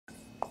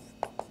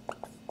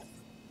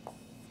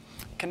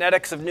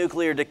Kinetics of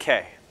nuclear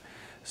decay.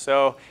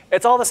 So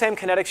it's all the same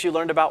kinetics you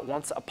learned about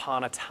once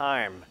upon a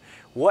time.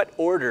 What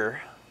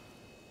order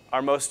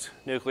are most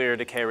nuclear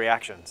decay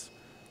reactions?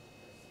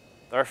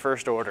 They're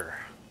first order.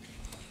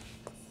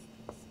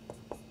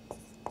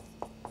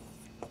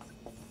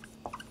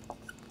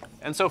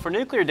 And so for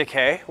nuclear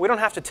decay, we don't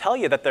have to tell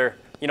you that they're,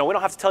 we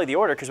don't have to tell you the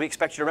order because we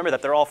expect you to remember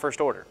that they're all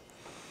first order.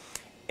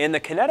 In the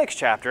kinetics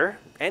chapter,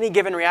 any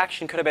given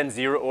reaction could have been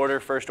zero order,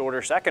 first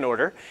order, second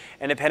order,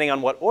 and depending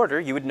on what order,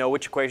 you would know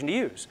which equation to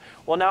use.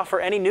 Well, now for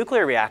any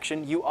nuclear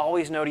reaction, you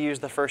always know to use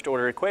the first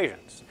order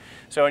equations.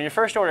 So in your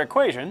first order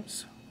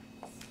equations,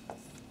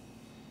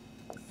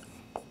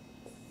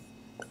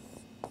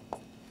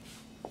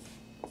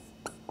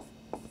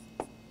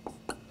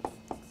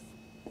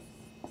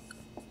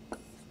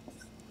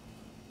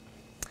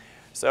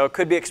 so it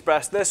could be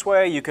expressed this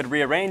way. You could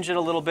rearrange it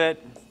a little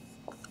bit.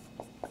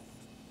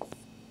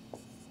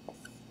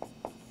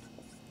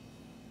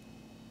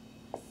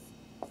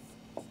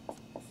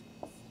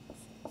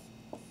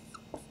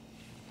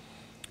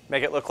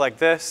 Make it look like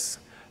this,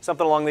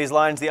 something along these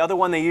lines. The other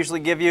one they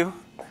usually give you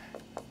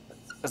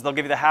is they'll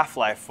give you the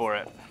half-life for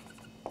it.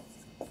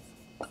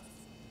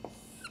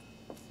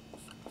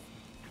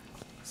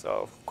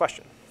 So,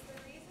 question? Is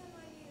the reason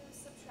when you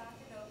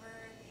subtracted over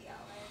the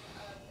ln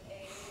of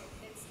A,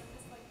 it's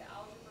because like the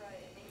algebra,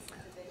 it makes the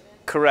division?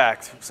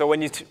 Correct. So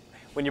when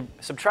you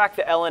subtract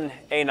the ln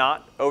A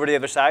naught over to the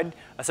other side,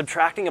 a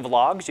subtracting of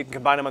logs, you can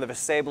combine them under the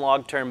same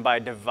log term by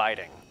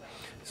dividing.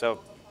 Right. So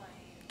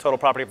total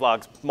property of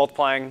logs,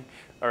 multiplying,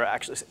 or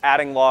actually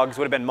adding logs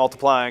would have been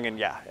multiplying, and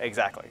yeah,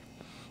 exactly.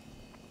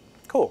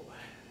 Cool.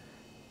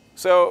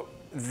 So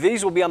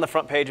these will be on the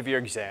front page of your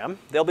exam.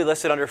 They'll be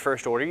listed under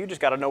first order. You just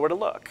got to know where to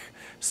look.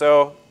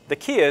 So the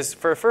key is,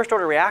 for a first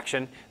order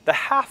reaction, the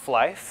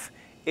half-life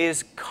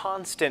is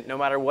constant no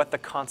matter what the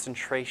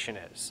concentration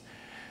is.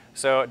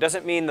 So it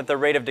doesn't mean that the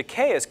rate of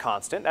decay is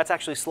constant. That's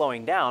actually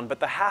slowing down, but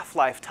the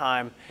half-life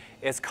time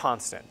is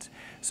constant.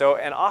 So,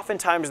 and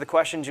oftentimes the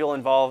questions you'll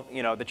involve,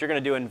 that you're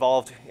going to do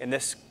involved in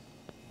this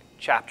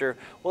chapter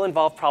will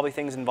involve probably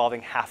things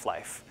involving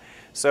half-life.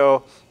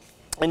 So,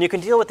 and you can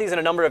deal with these in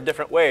a number of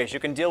different ways. You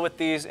can deal with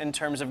these in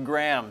terms of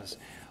grams.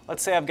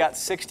 Let's say I've got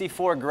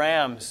 64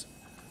 grams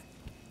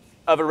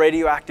of a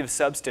radioactive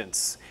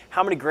substance.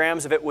 How many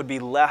grams of it would be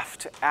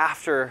left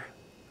after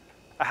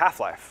a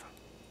half-life?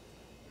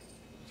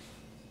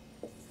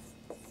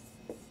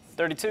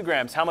 32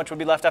 grams. How much would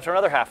be left after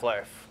another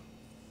half-life?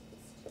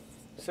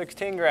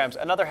 16 grams,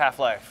 another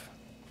half-life.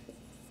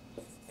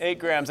 8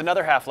 grams,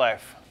 another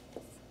half-life.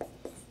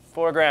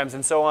 4 grams,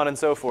 and so on and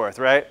so forth,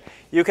 right?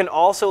 You can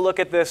also look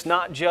at this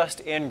not just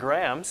in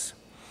grams.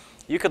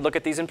 You could look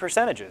at these in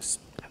percentages.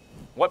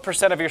 What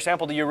percent of your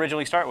sample do you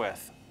originally start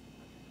with?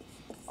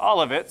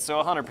 All of it,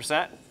 so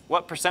 100%.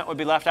 What percent would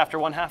be left after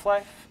one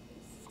half-life?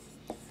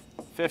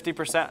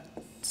 50%.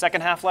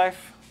 Second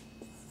half-life?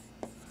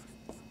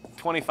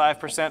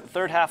 25%.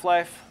 Third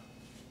half-life?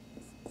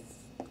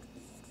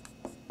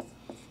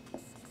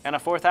 And a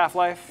fourth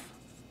half-life?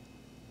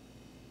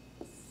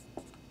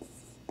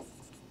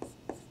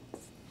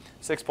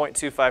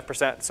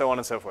 6.25%, so on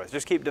and so forth.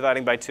 Just keep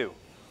dividing by 2.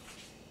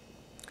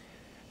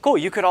 Cool,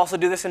 you could also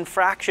do this in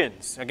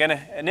fractions. Again,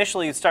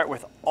 initially you'd start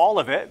with all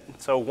of it,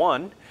 so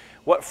 1.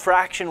 What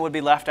fraction would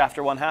be left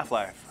after one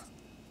half-life?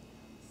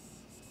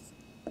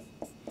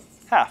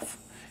 Half.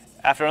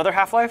 After another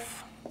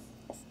half-life?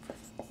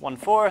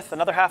 1/4,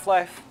 another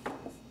half-life.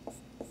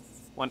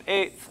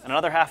 1/8,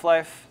 another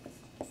half-life.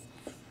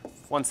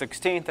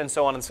 1/16, and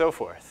so on and so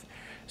forth.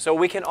 So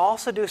we can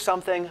also do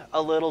something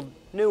a little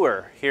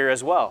newer here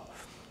as well.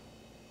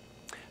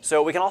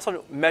 So we can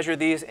also measure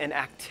these in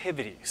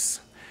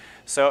activities.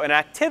 So an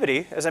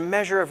activity is a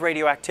measure of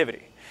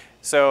radioactivity.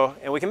 So,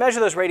 and we can measure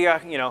those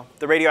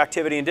the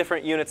radioactivity in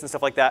different units and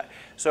stuff like that.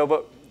 So,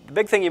 but the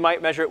big thing you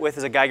might measure it with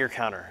is a Geiger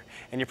counter.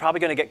 And you're probably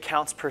going to get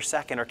counts per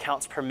second or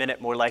counts per minute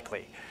more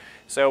likely.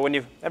 So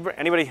when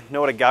anybody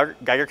know what a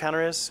Geiger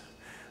counter is?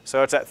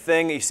 So it's that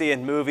thing you see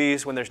in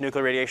movies when there's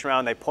nuclear radiation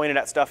around, they point it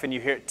at stuff and you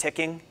hear it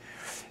ticking.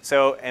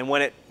 So, and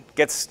when it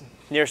gets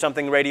near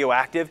something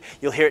radioactive,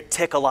 you'll hear it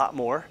tick a lot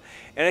more.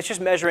 And it's just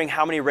measuring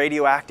how many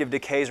radioactive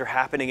decays are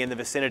happening in the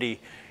vicinity,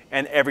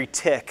 and every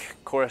tick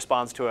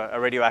corresponds to a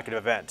radioactive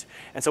event.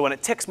 And so when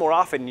it ticks more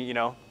often,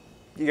 you're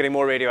getting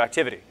more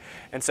radioactivity.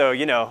 And so,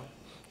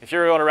 if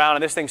you're going around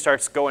and this thing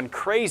starts going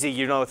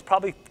crazy, it's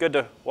probably good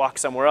to walk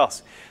somewhere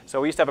else.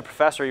 So we used to have a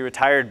professor, he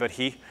retired, but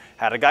he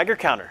had a Geiger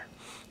counter.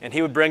 And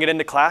he would bring it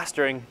into class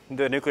during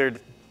the nuclear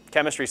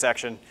chemistry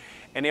section.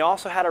 And he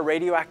also had a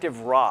radioactive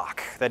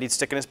rock that he'd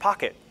stick in his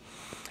pocket.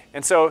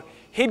 And so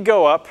he'd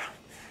go up,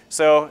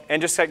 and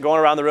just like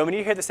going around the room, and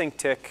you hear this thing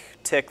tick,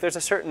 tick. There's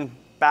a certain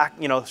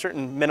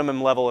certain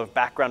minimum level of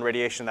background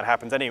radiation that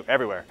happens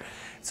everywhere.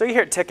 So you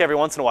hear it tick every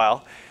once in a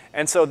while.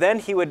 And so then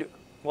he would,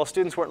 while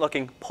students weren't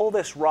looking, pull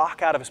this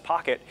rock out of his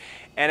pocket.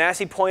 And as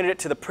he pointed it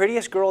to the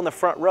prettiest girl in the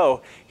front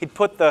row, he'd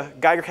put the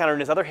Geiger counter in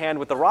his other hand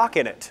with the rock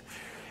in it.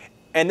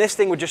 And this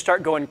thing would just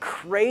start going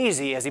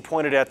crazy as he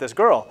pointed at this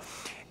girl.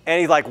 And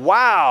he's like,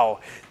 wow,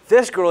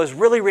 this girl is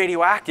really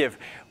radioactive.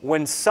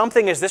 When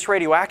something is this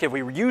radioactive,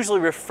 we usually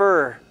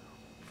refer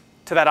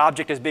to that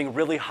object as being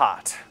really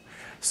hot.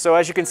 So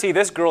as you can see,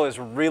 this girl is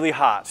really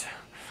hot.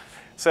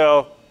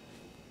 So,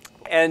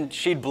 and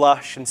she'd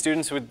blush, and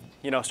students would,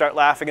 start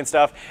laughing and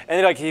stuff.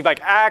 And then he'd be like,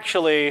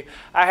 actually,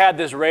 I had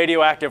this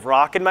radioactive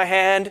rock in my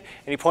hand,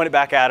 and he pointed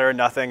back at her and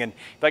nothing. And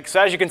like,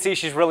 so as you can see,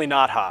 she's really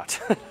not hot.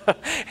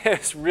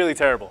 It's really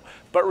terrible,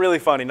 but really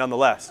funny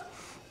nonetheless.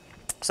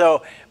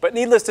 So, but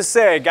needless to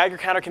say, Geiger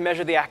counter can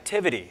measure the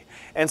activity.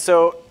 And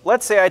so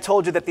let's say I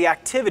told you that the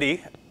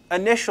activity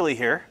initially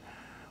here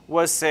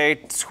was, say,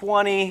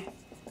 20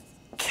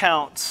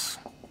 counts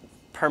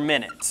per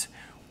minute.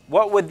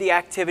 What would the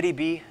activity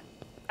be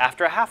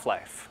after a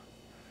half-life?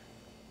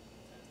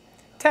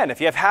 10. If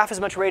you have half as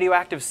much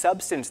radioactive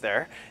substance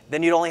there,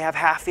 then you'd only have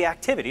half the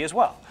activity as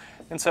well.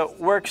 And so it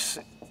works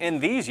in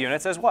these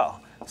units as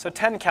well. So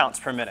 10 counts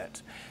per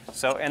minute.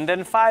 So, and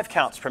then 5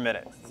 counts per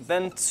minute.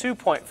 Then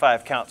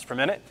 2.5 counts per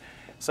minute.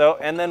 So,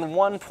 and then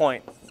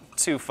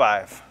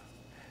 1.25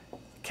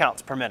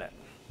 counts per minute.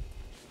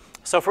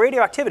 So for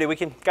radioactivity, we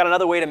got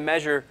another way to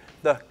measure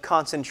the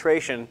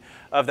concentration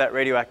of that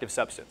radioactive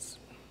substance.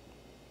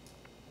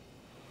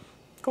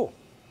 Cool.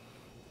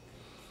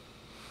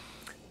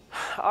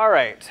 All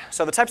right,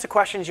 so the types of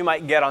questions you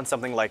might get on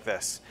something like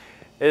this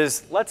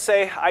is, let's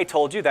say I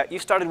told you that you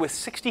started with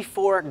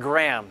 64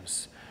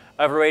 grams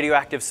of a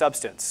radioactive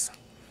substance.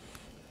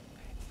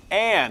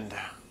 And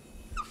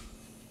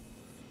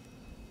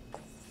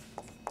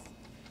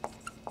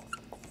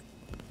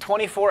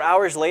 "24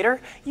 hours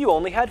later, you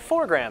only had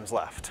 4 grams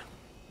left."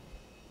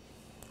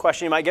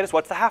 Question you might get is,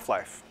 what's the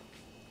half-life?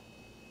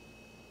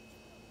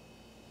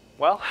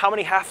 Well, how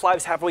many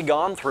half-lives have we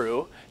gone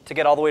through to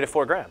get all the way to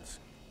 4 grams?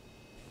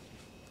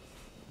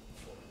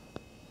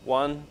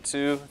 1,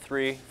 2,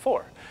 3,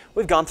 4.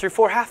 We've gone through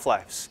 4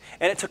 half-lives,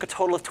 and it took a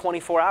total of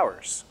 24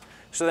 hours.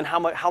 So then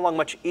how long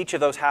much each of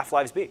those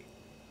half-lives be?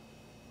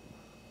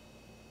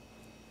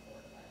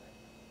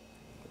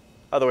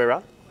 Other way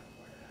around?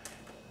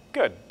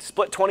 Good.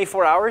 Split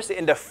 24 hours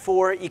into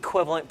 4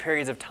 equivalent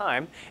periods of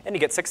time, and you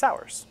get 6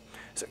 hours.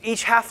 So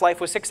each half-life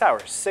was 6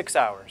 hours, 6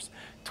 hours,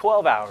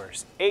 12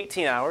 hours,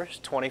 18 hours,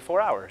 24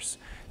 hours.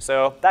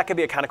 So that could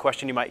be a kind of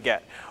question you might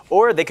get.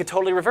 Or they could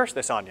totally reverse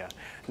this on you.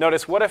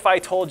 Notice, what if I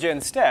told you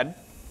instead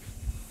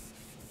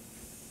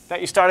that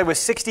you started with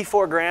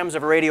 64 grams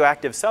of a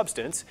radioactive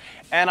substance,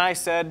 and I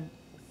said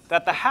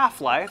that the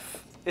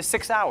half-life is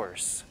 6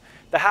 hours.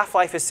 The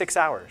half-life is 6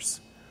 hours.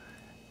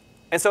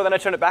 And so then I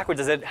turned it backwards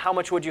and said, how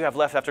much would you have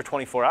left after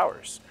 24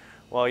 hours?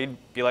 Well, you'd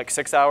be like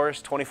 6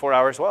 hours, 24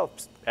 hours. Well,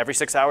 every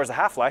 6 hours a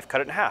half-life,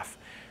 cut it in half.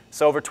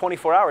 So over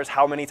 24 hours,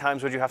 how many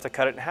times would you have to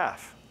cut it in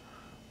half?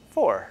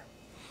 4.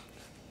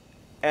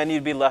 And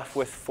you'd be left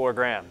with 4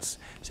 grams.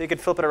 So you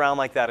could flip it around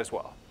like that as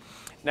well.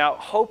 Now,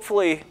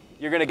 hopefully,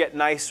 you're going to get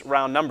nice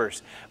round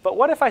numbers. But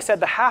what if I said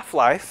the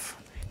half-life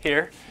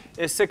here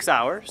is 6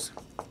 hours?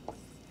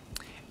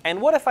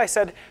 And what if I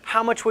said,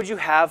 how much would you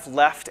have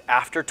left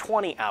after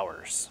 20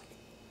 hours?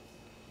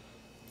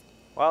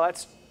 Well,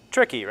 that's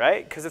tricky,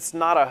 right? Because it's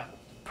not a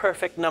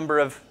perfect number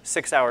of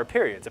 6-hour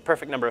periods, a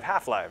perfect number of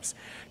half-lives.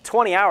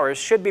 20 hours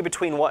should be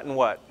between what and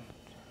what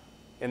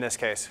in this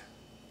case?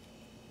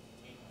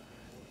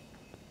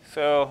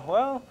 So,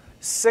 well,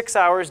 6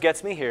 hours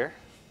gets me here.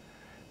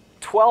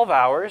 12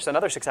 hours,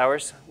 another 6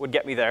 hours, would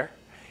get me there.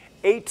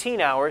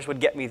 18 hours would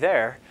get me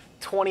there.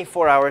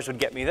 24 hours would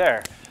get me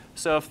there.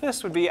 So if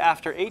this would be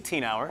after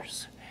 18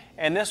 hours,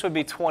 and this would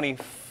be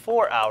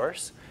 24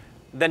 hours,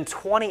 then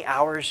 20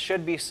 hours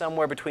should be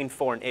somewhere between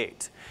 4 and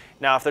 8.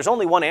 Now, if there's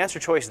only one answer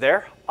choice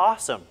there,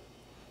 awesome.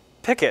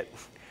 Pick it.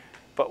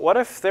 But what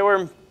if there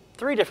were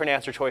 3 different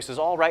answer choices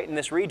all right in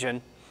this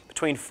region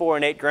between 4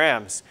 and 8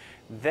 grams?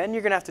 Then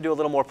you're going to have to do a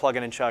little more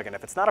plugging and chugging.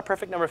 If it's not a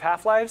perfect number of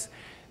half-lives,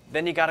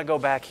 then you got to go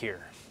back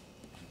here.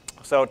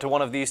 So to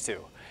one of these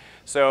 2.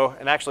 So,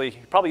 and actually,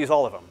 you probably use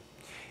all of them.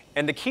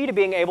 And the key to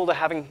being able to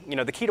having,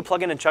 the key to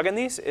plugging and chugging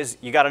these is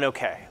you got to know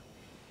K.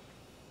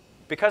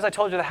 Because I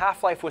told you the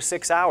half-life was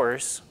 6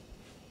 hours,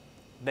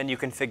 then you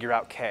can figure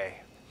out K.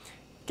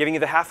 Giving you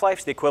the half-life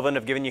is the equivalent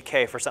of giving you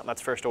K for something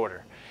that's first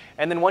order.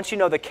 And then once you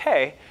know the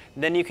K,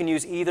 then you can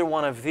use either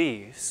one of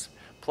these.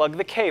 Plug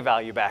the K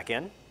value back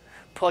in,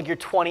 plug your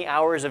 20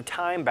 hours of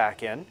time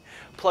back in,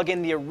 plug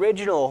in the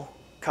original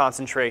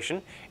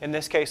concentration, in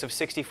this case of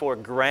 64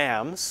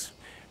 grams,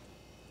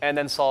 and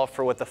then solve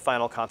for what the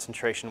final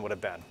concentration would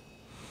have been.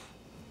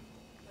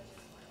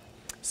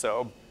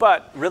 So,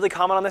 but really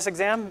common on this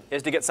exam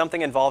is to get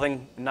something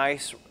involving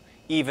nice,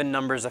 even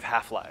numbers of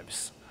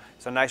half-lives.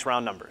 So nice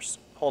round numbers,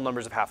 whole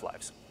numbers of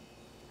half-lives.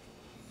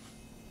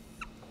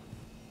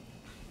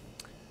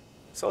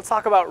 So let's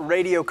talk about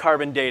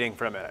radiocarbon dating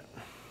for a minute.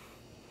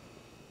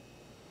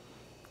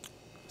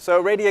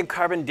 So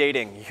radiocarbon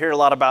dating, you hear a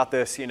lot about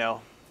this, in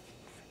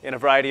a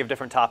variety of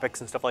different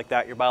topics and stuff like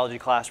that, your biology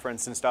class, for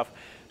instance, stuff.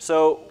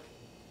 So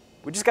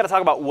we just got to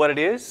talk about what it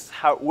is,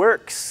 how it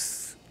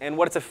works, and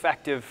what it's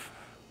effective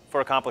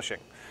for accomplishing.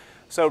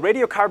 So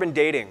radiocarbon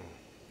dating.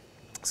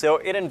 So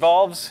it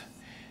involves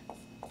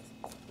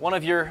one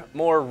of your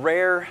more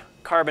rare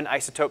carbon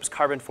isotopes,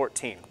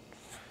 carbon-14.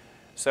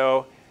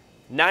 So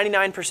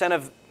 99%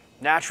 of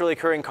naturally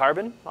occurring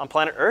carbon on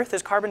planet Earth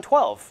is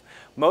carbon-12.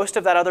 Most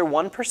of that other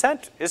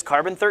 1% is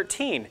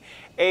carbon-13.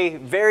 A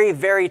very,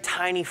 very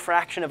tiny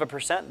fraction of a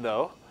percent,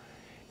 though,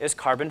 is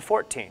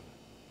carbon-14.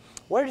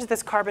 Where does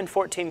this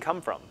carbon-14 come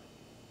from?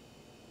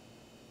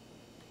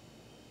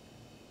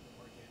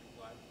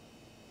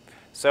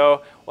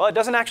 So, well, it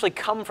doesn't actually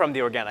come from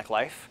the organic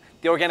life.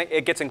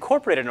 It gets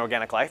incorporated in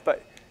organic life,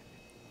 but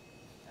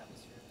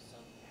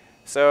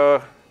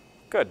so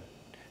good.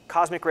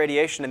 Cosmic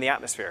radiation in the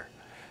atmosphere.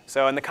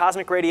 So, and the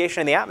cosmic radiation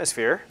in the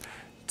atmosphere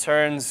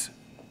turns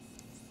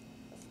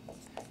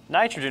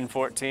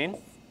nitrogen-14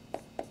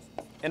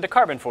 into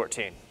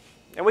carbon-14.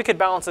 And we could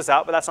balance this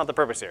out, but that's not the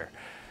purpose here.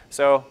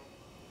 So,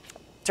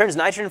 it turns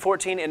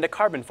nitrogen-14 into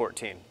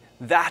carbon-14.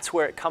 That's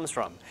where it comes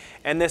from.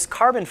 And this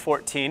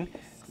carbon-14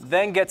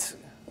 then gets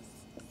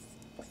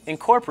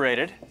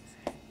incorporated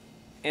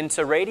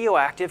into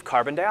radioactive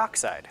carbon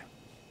dioxide.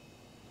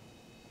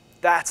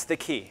 That's the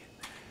key.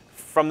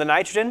 From the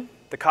nitrogen,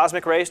 the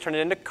cosmic rays turn it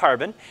into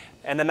carbon,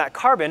 and then that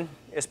carbon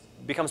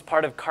becomes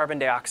part of carbon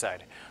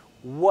dioxide.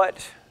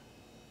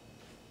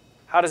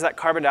 How does that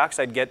carbon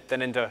dioxide get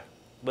then into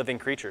living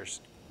creatures?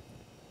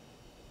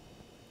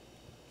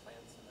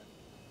 Plants.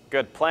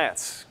 Good,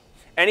 plants.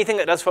 Anything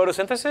that does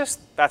photosynthesis,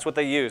 that's what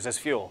they use as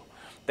fuel.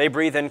 They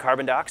breathe in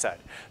carbon dioxide.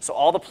 So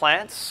all the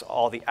plants,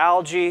 all the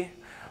algae,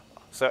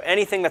 so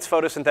anything that's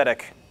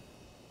photosynthetic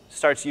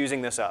starts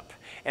using this up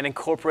and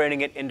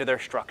incorporating it into their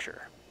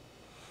structure.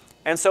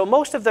 And so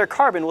most of their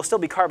carbon will still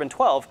be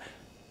carbon-12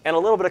 and a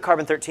little bit of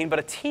carbon-13, but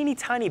a teeny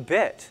tiny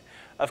bit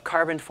of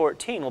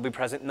carbon-14 will be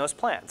present in those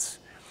plants.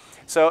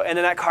 So, and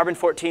then that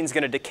carbon-14 is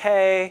going to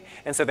decay,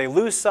 and so they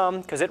lose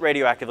some because it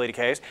radioactively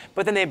decays,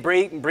 but then they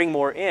bring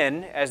more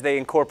in as they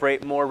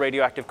incorporate more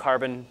radioactive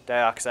carbon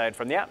dioxide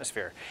from the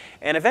atmosphere.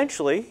 And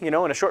eventually, in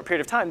a short period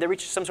of time, they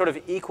reach some sort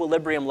of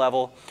equilibrium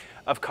level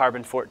of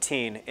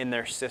carbon-14 in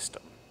their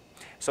system.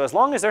 So as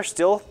long as they're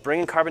still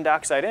bringing carbon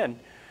dioxide in,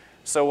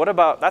 so what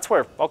about, that's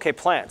where, okay,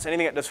 plants,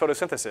 anything that does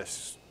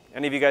photosynthesis.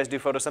 Any of you guys do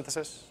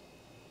photosynthesis?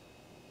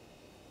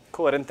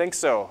 Cool, I didn't think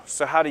so.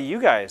 So how do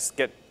you guys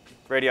get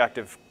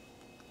radioactive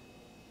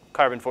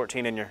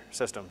carbon-14 in your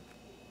system?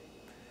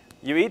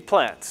 You eat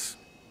plants.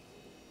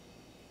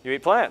 You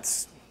eat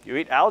plants. You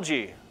eat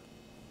algae.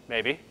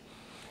 Maybe.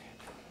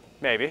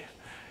 Maybe.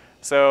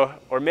 So,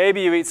 or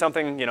maybe you eat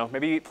something,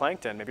 maybe you eat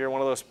plankton. Maybe you're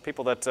one of those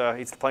people that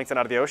eats the plankton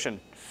out of the ocean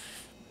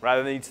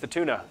rather than eats the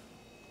tuna.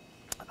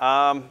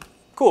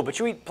 Cool, but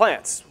you eat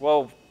plants.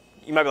 Well,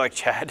 you might be like,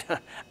 Chad,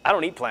 I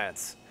don't eat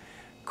plants.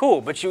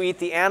 Cool, but you eat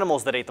the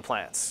animals that ate the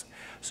plants.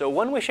 So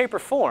one way, shape, or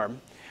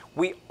form,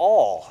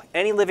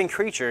 any living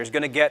creature is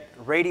going to get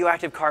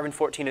radioactive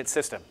carbon-14 in its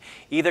system,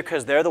 either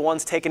because they're the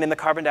ones taking in the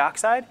carbon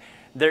dioxide,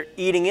 they're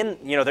eating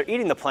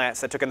the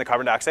plants that took in the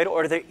carbon dioxide,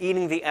 or they're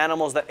eating the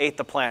animals that ate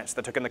the plants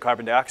that took in the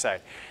carbon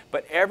dioxide.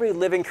 But every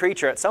living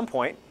creature at some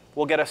point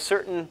will get a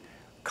certain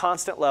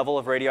constant level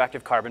of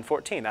radioactive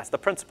carbon-14. That's the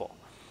principle.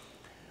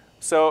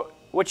 So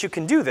what you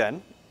can do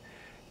then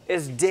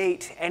is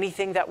date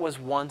anything that was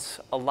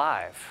once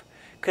alive.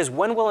 Because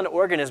when will an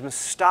organism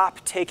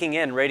stop taking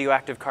in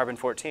radioactive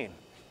carbon-14?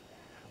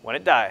 When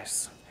it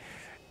dies.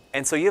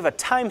 And so you have a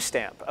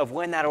timestamp of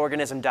when that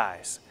organism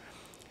dies.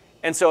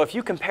 And so if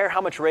you compare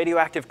how much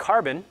radioactive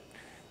carbon,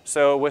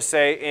 so we'll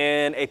say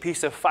in a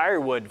piece of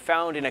firewood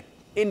found in an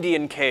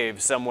Indian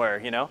cave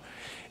somewhere,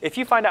 if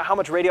you find out how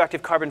much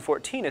radioactive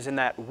carbon-14 is in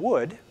that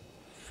wood,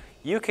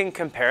 you can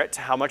compare it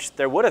to how much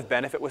there would have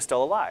been if it was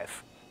still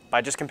alive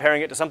by just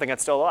comparing it to something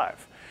that's still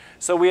alive.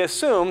 So we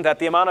assume that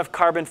the amount of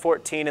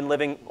carbon-14 in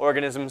living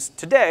organisms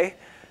today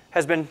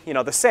has been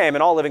the same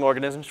in all living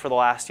organisms for the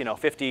last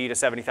 50 to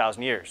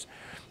 70,000 years.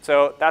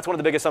 So that's one of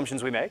the big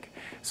assumptions we make.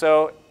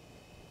 So,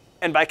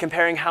 and by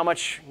comparing how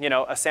much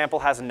a sample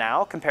has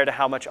now compared to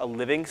how much a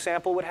living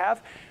sample would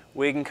have,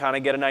 we can kind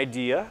of get an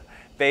idea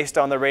based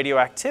on the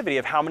radioactivity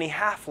of how many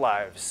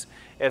half-lives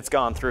it's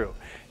gone through.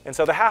 And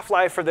so the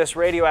half-life for this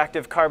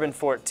radioactive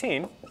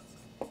carbon-14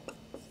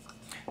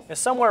 is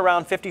somewhere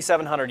around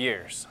 5,700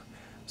 years.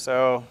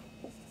 So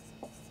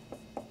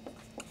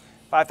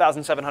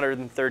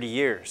 5,730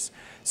 years.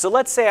 So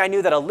let's say I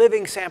knew that a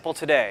living sample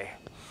today,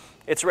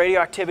 its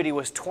radioactivity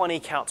was 20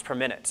 counts per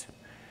minute.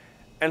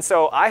 And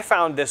so I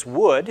found this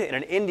wood in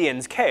an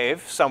Indian's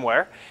cave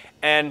somewhere,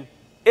 and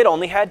it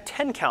only had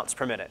 10 counts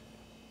per minute.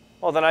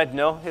 Well, then I'd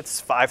know it's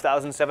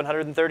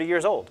 5,730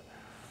 years old.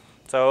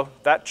 So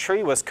that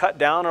tree was cut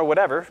down or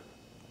whatever a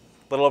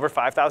little over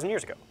 5,000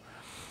 years ago.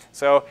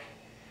 So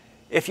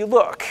if you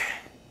look,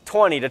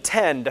 20 to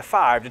 10 to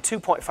 5 to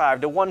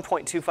 2.5 to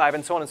 1.25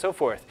 and so on and so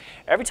forth,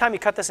 every time you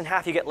cut this in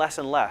half, you get less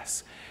and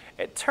less.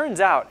 It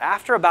turns out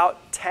after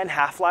about 10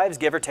 half-lives,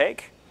 give or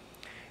take,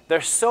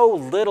 there's so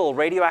little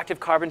radioactive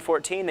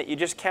carbon-14 that you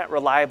just can't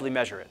reliably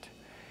measure it.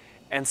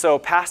 And so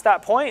past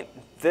that point,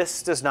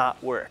 this does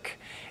not work.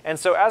 And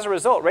so as a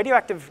result,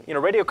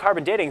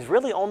 radiocarbon dating is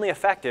really only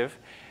effective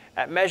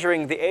at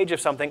measuring the age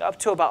of something up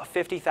to about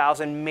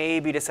 50,000,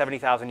 maybe to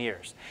 70,000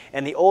 years.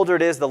 And the older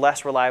it is, the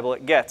less reliable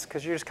it gets,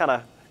 because you're just kind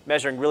of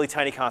measuring really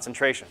tiny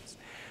concentrations.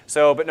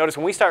 So, but notice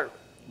when we start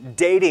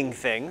dating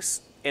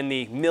things in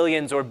the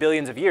millions or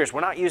billions of years,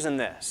 we're not using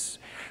this.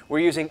 We're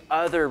using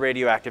other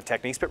radioactive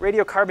techniques, but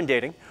radiocarbon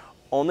dating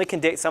only can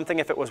date something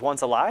if it was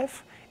once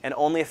alive, and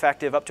only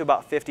effective up to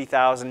about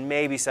 50,000,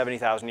 maybe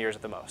 70,000 years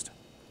at the most.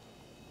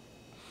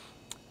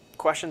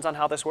 Questions on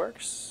how this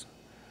works?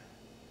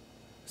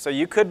 So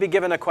you could be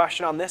given a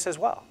question on this as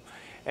well.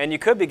 And you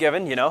could be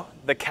given,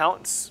 the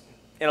counts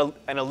in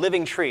a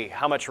living tree,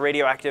 how much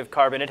radioactive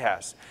carbon it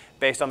has,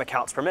 based on the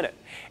counts per minute.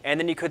 And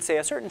then you could say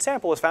a certain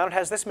sample was found, it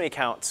has this many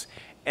counts.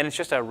 And it's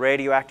just a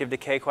radioactive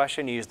decay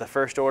question. You use the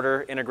first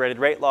order integrated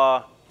rate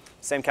law,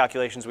 same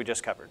calculations we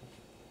just covered.